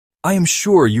I am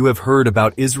sure you have heard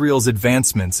about Israel's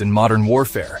advancements in modern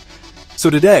warfare. So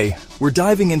today, we're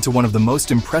diving into one of the most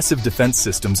impressive defense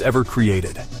systems ever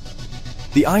created.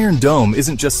 The Iron Dome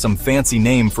isn't just some fancy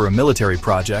name for a military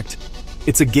project.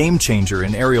 It's a game changer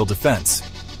in aerial defense.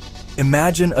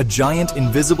 Imagine a giant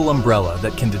invisible umbrella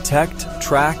that can detect,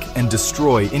 track, and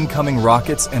destroy incoming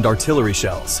rockets and artillery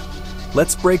shells.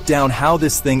 Let's break down how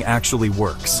this thing actually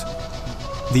works.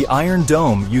 The Iron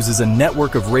Dome uses a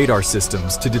network of radar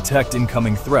systems to detect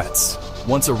incoming threats.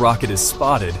 Once a rocket is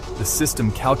spotted, the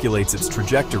system calculates its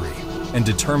trajectory and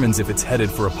determines if it's headed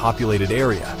for a populated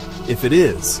area. If it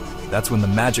is, that's when the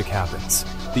magic happens.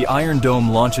 The Iron Dome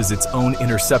launches its own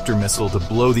interceptor missile to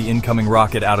blow the incoming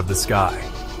rocket out of the sky.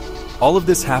 All of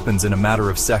this happens in a matter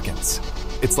of seconds.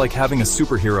 It's like having a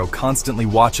superhero constantly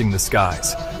watching the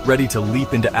skies, ready to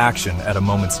leap into action at a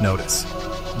moment's notice.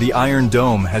 The Iron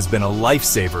Dome has been a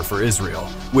lifesaver for Israel,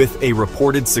 with a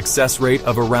reported success rate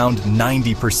of around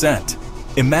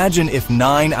 90%. Imagine if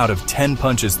 9 out of 10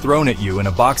 punches thrown at you in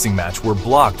a boxing match were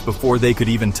blocked before they could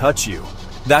even touch you.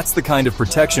 That's the kind of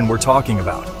protection we're talking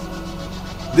about.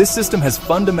 This system has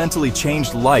fundamentally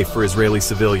changed life for Israeli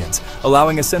civilians,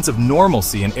 allowing a sense of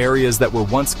normalcy in areas that were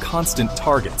once constant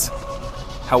targets.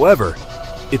 However,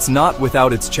 it's not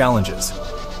without its challenges.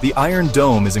 The Iron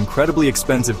Dome is incredibly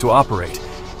expensive to operate,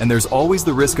 and there's always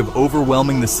the risk of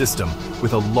overwhelming the system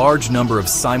with a large number of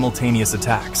simultaneous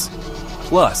attacks.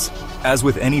 Plus, as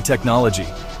with any technology,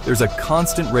 there's a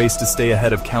constant race to stay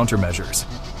ahead of countermeasures.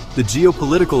 The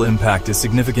geopolitical impact is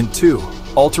significant too,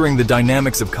 altering the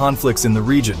dynamics of conflicts in the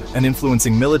region and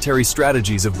influencing military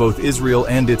strategies of both Israel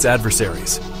and its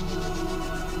adversaries.